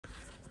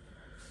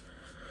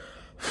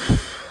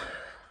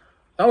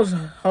That was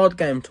a hard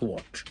game to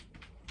watch.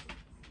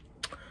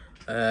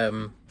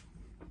 Of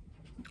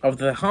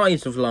the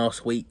highs of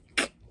last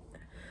week,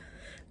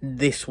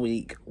 this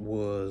week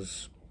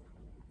was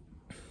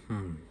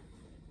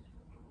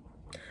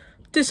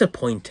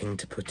disappointing,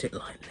 to put it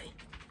lightly.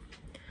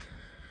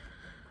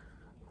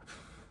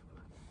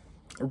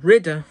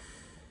 Ridder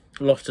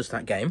lost us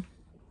that game.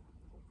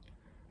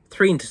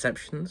 3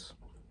 interceptions.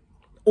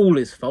 All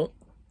his fault.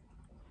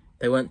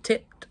 They weren't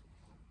tipped.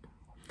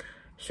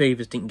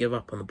 Shavers didn't give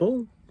up on the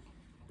ball.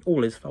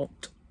 All his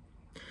fault.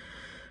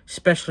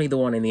 Especially the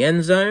one in the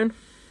end zone.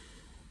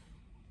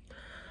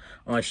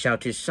 I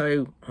shouted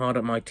so hard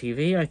at my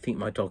TV, I think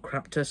my dog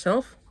crapped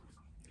herself.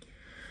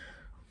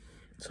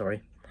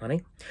 Sorry,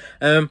 honey.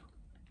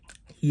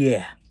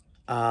 Yeah.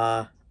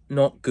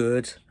 Not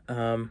good.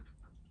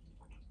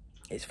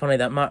 It's funny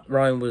that Matt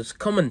Ryan was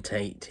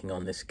commentating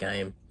on this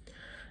game.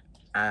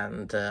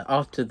 And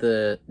after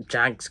the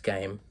Jags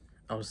game,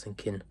 I was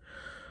thinking,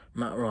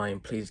 Matt Ryan,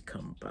 please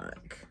come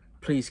back.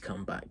 Please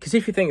come back. Because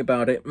if you think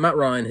about it, Matt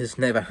Ryan has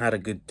never had a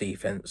good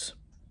defense.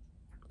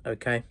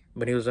 Okay?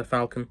 When he was a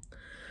Falcon.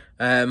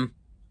 And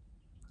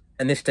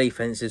this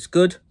defense is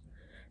good.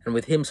 And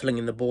with him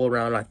slinging the ball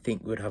around, I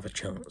think we'd have a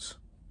chance.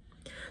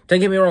 Don't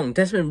get me wrong.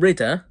 Desmond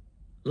Ridder,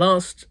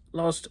 last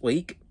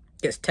week,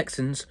 against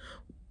Texans,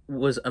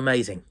 was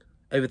amazing.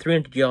 Over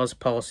 300 yards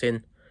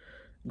passing.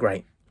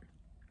 Great.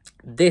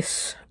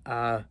 This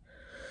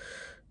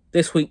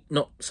week,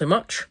 not so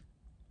much.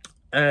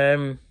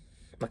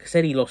 Like I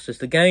said, he lost us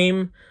the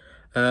game.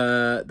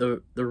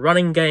 The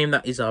running game,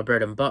 that is our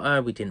bread and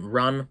butter. We didn't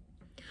run.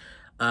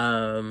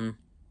 Yeah.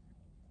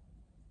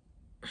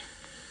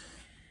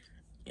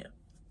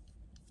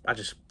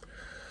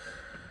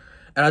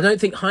 And I don't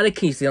think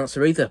Heineke's the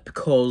answer either,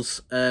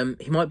 because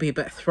he might be a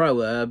better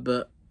thrower,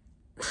 but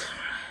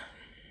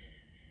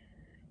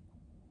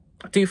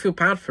I do feel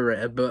bad for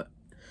it, but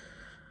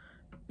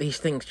these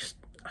things just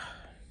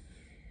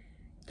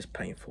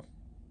painful.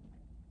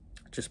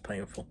 Just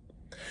painful.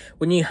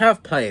 When you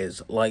have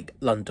players like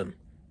London,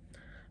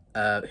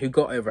 who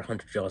got over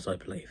 100 yards, I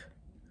believe,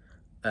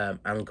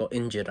 and got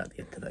injured at the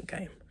end of that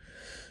game.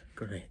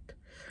 Great.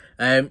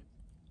 And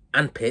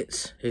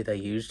Pitts, who they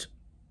used,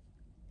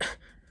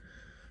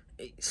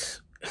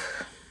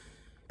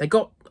 they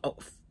got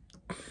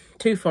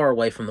too far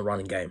away from the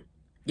running game.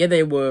 Yeah,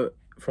 they were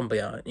from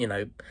behind,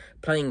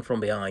 playing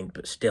from behind,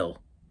 but still.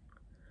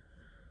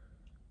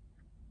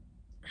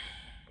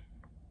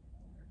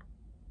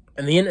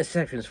 And the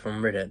interceptions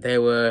from Ridder, they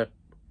were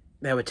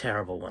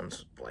terrible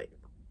ones. Like,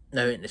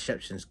 no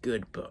interceptions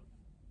good, but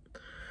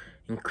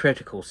in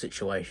critical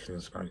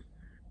situations, man.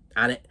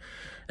 And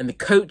the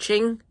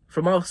coaching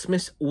from Arthur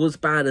Smith was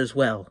bad as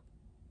well.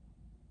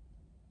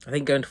 I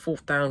think going to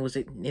 4th down, was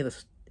it near the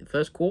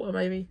first quarter,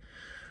 maybe?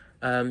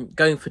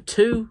 Going for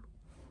 2,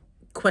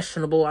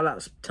 questionable at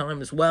that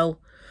time as well.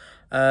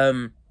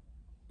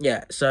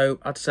 Yeah, so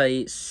I'd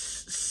say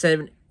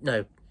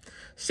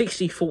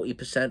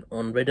 60-40%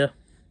 on Ridder.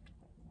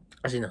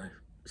 As you know,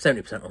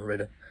 70% on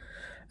Ridder.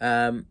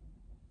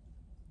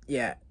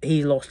 Yeah,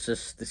 he lost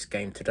us this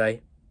game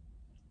today.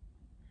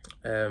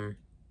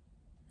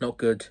 Not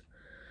good.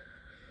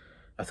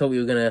 I thought we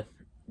were going to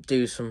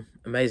do some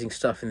amazing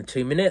stuff in the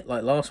 2-minute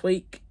like last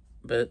week,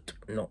 but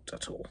not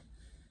at all.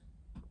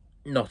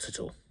 Not at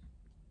all.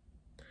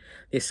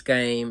 This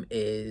game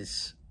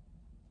is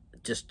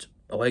just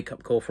a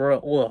wake-up call for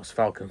all us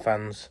Falcon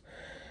fans.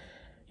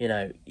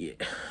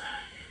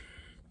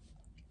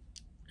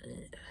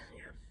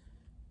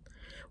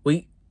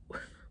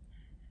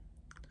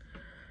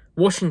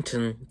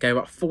 Washington gave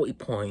up 40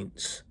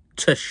 points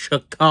to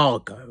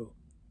Chicago.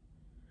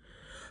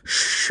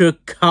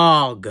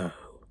 Chicago.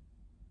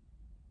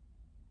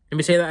 Let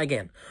me say that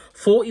again.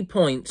 40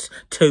 points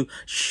to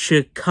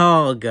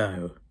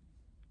Chicago.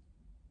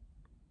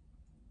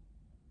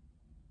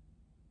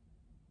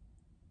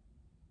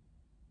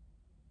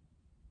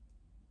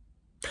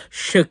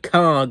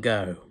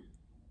 Chicago.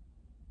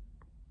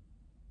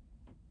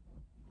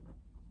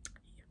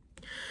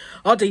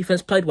 Our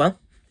defense played well,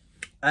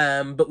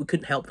 but we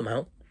couldn't help them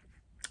out.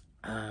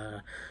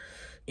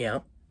 Yeah.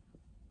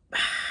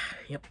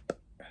 Yep.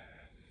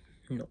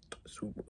 Not so